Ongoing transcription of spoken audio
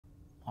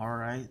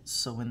Alright,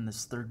 so in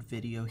this third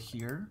video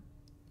here,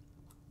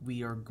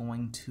 we are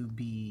going to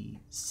be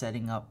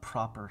setting up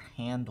proper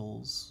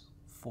handles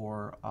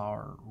for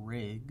our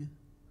rig.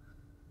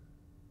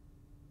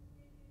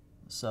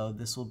 So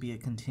this will be a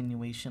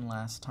continuation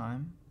last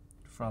time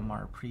from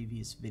our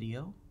previous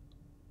video.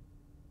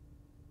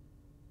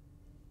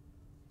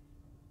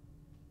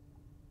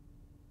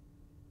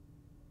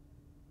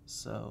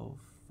 So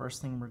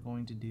first thing we're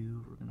going to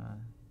do, we're going to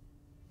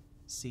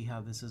see how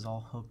this is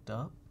all hooked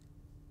up.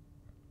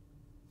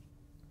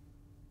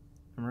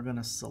 And we're going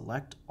to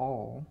select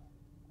all,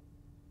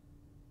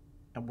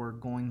 and we're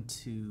going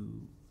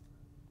to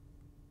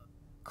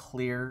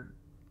clear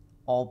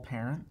all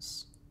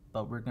parents,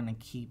 but we're going to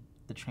keep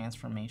the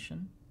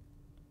transformation.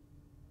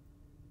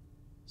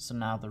 So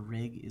now the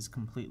rig is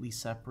completely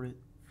separate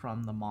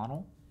from the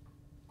model.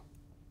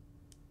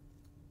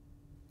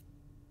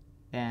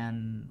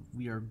 And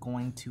we are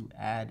going to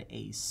add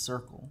a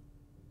circle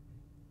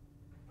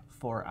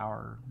for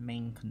our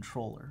main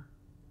controller.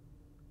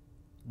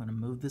 I'm going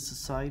to move this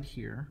aside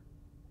here.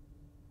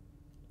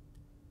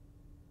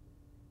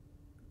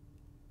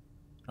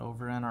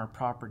 Over in our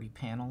property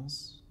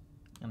panels,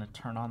 I'm going to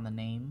turn on the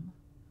name,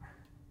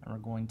 and we're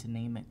going to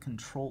name it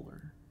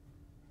controller.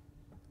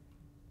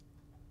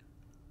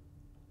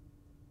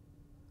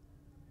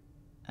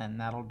 And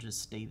that'll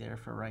just stay there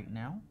for right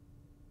now.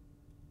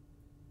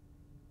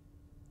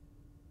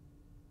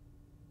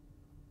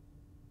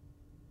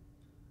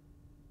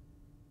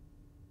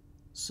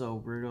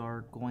 So we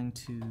are going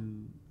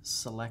to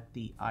select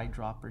the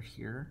eyedropper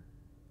here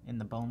in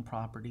the bone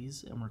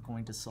properties, and we're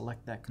going to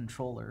select that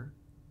controller.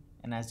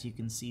 And as you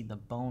can see, the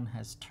bone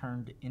has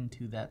turned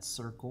into that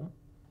circle.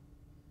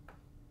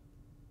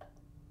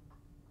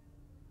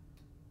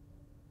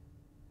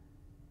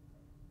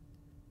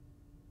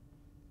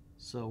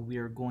 So we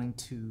are going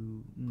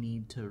to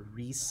need to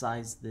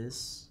resize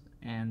this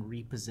and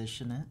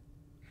reposition it.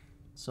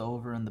 So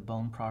over in the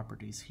bone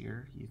properties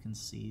here, you can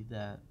see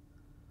that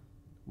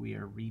we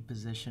are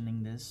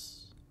repositioning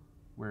this.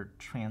 We're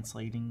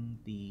translating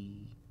the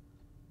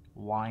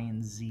Y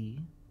and Z,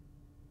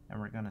 and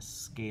we're going to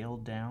scale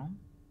down.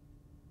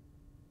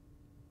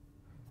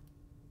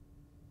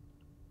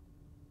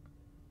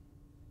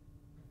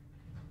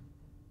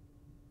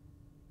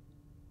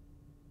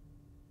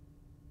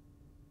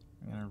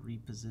 We're going to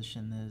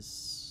reposition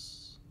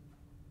this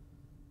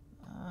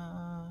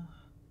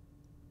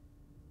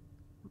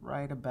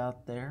right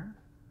about there.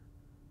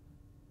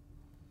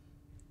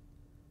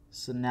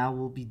 So now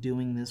we'll be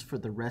doing this for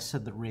the rest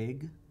of the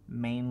rig,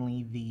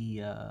 mainly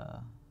the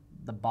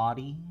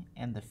body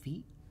and the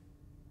feet.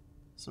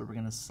 So we're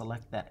going to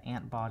select that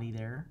ant body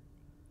there,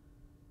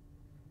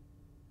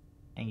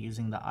 and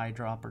using the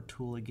eyedropper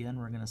tool again,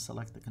 we're going to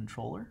select the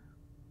controller,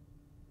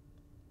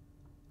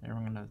 and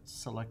we're going to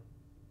select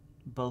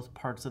both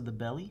parts of the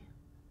belly.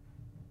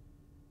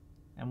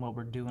 And what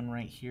we're doing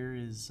right here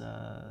is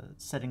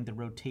setting the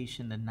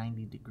rotation to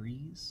 90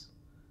 degrees.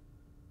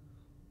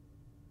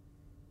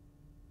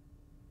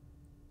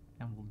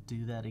 And we'll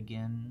do that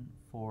again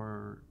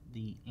for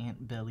the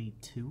ant belly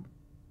too.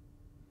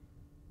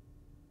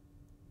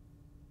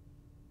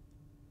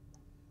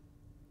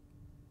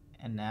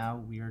 And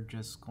now we are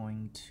just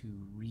going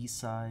to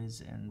resize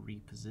and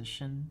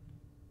reposition.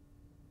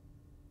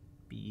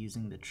 Be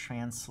using the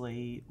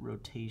translate,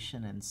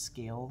 rotation, and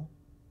scale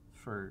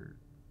for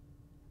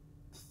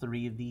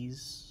 3 of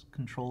these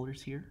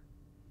controllers here.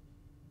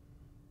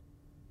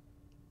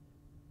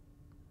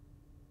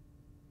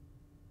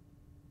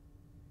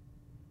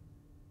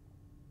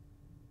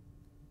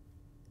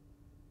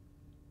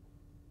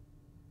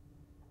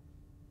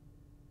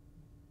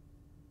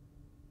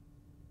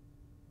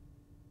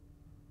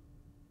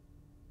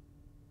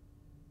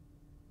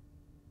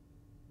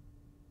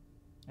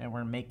 And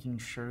we're making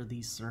sure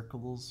these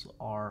circles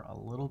are a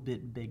little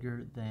bit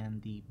bigger than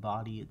the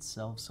body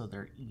itself so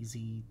they're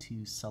easy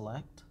to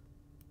select.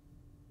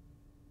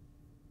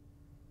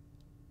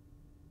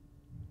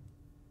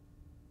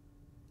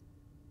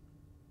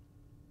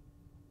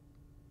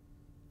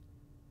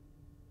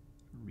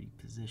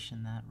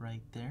 Reposition that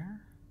right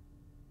there.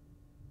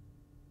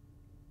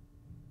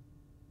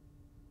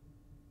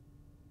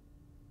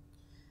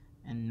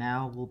 And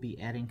now we'll be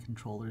adding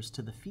controllers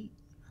to the feet.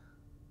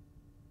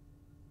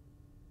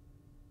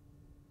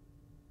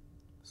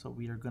 So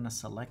we are going to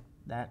select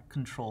that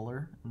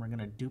controller, and we're going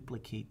to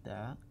duplicate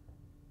that.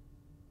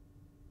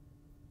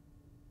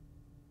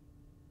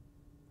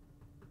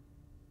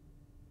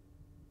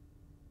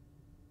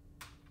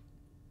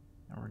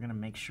 And we're going to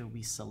make sure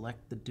we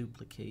select the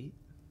duplicate.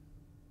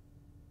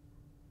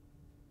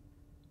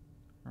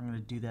 We're going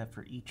to do that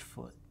for each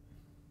foot.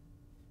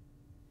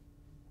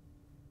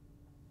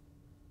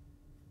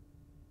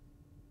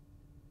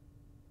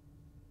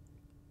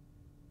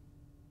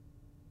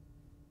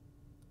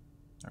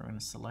 We're going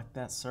to select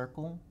that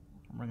circle,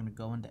 and we're going to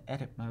go into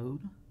edit mode,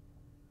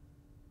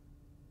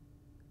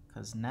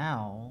 because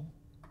now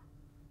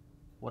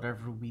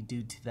whatever we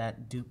do to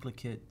that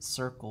duplicate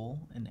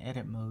circle in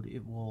edit mode,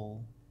 it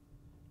will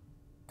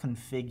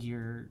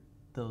configure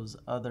those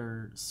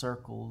other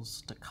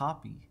circles to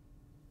copy.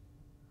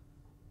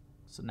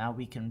 So now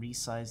we can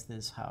resize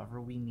this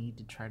however we need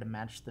to try to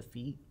match the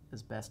feet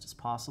as best as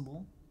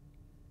possible.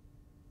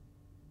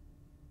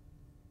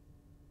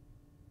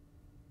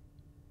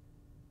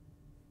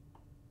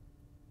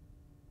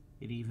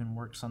 It even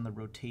works on the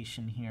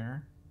rotation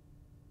here.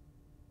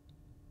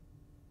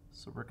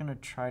 So we're going to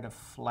try to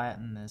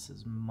flatten this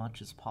as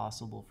much as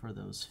possible for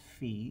those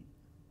feet.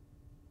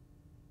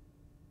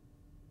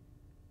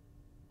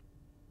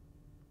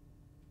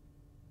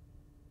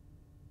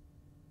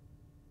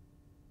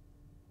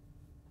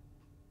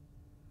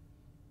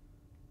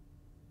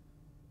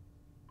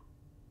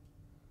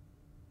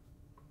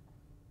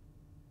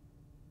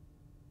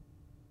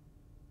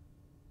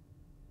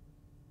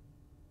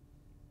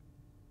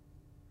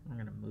 I'm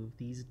going to move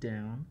these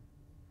down.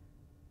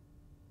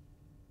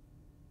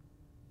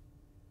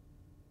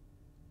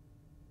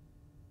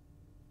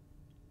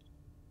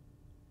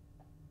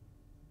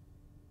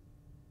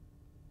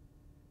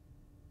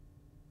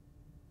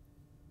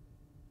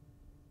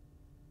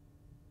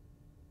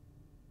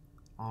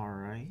 All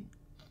right.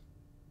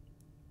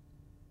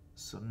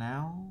 So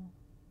now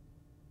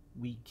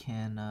we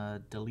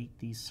can delete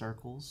these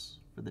circles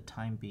for the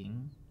time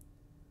being.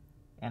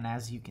 And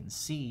as you can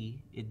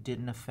see, it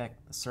didn't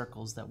affect the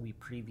circles that we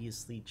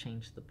previously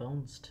changed the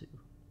bones to.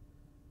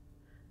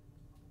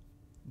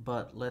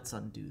 But let's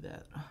undo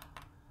that.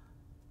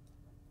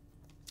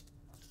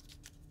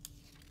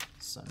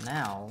 So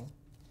now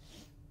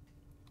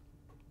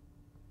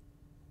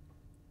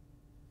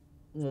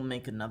we'll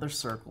make another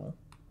circle.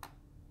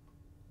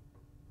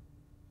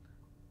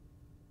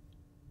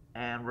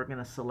 And we're going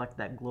to select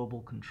that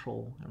global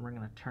control and we're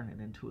going to turn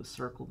it into a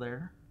circle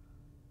there.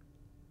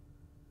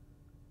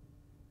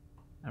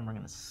 And we're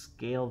going to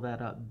scale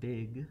that up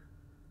big.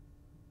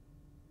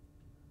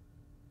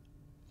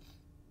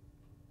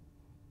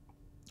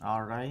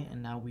 All right,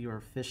 and now we are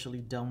officially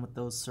done with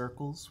those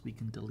circles. We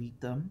can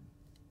delete them.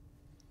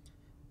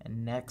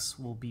 And next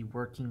we'll be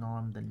working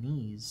on the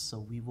knees, so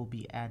we will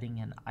be adding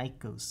an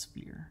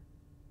icosphere.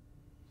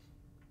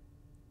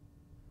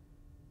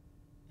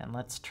 And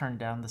let's turn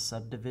down the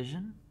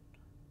subdivision.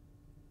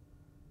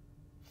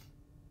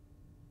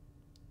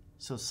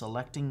 So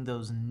selecting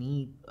those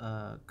knee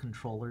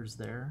controllers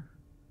there,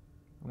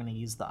 we're going to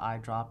use the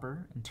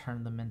eyedropper and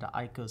turn them into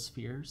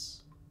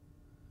icospheres.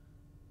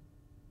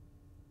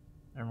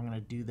 And we're going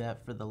to do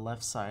that for the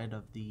left side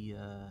of the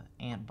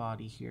ant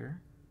body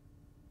here.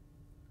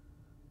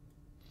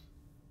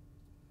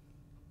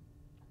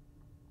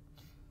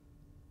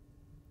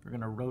 We're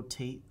going to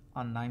rotate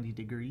on 90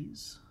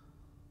 degrees.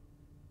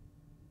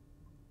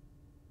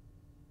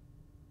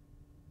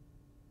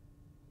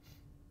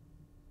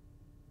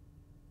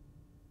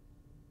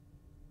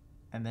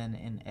 And then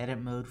in edit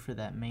mode for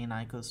that main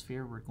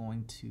icosphere, we're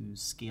going to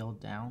scale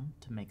down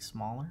to make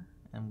smaller,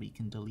 and we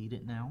can delete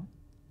it now.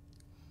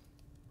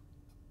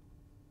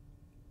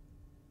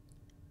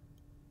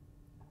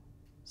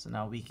 So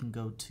now we can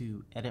go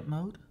to edit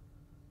mode.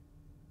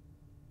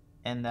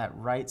 And that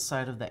right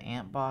side of the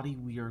ant body,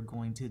 we are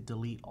going to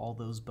delete all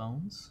those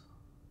bones.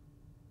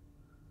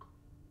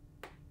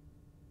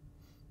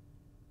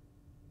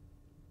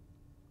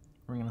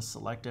 We're going to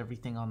select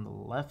everything on the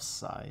left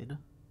side.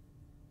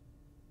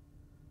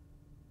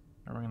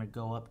 And we're going to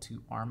go up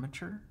to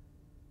armature.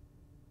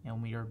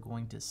 And we are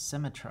going to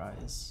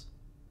symmetrize.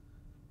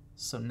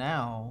 So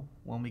now,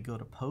 when we go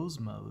to pose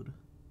mode,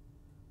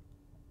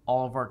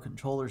 all of our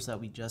controllers that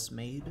we just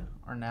made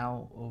are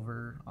now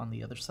over on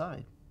the other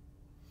side.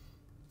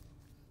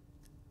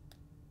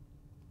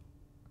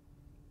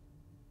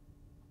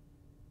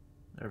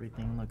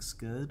 Everything looks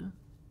good.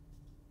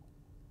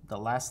 The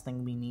last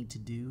thing we need to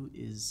do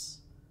is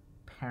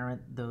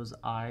parent those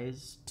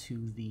eyes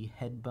to the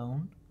head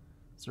bone.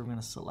 So we're going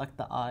to select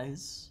the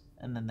eyes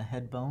and then the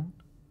head bone.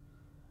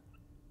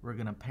 We're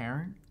going to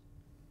parent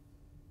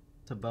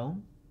to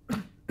bone.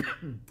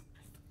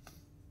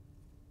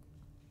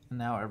 And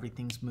now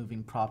everything's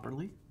moving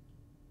properly.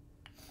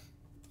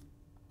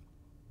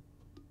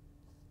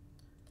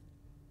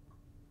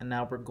 And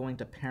now we're going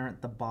to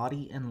parent the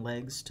body and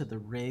legs to the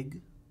rig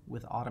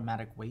with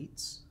automatic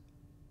weights.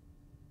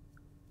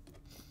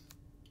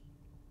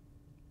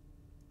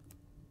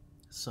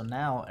 So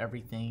now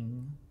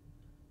everything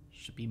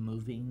should be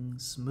moving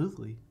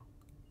smoothly.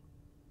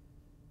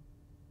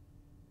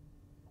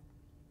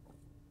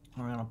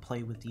 We're going to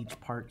play with each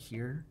part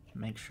here to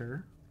make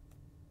sure.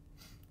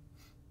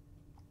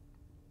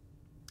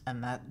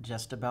 And that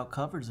just about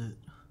covers it.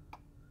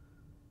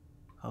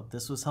 Hope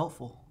this was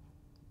helpful.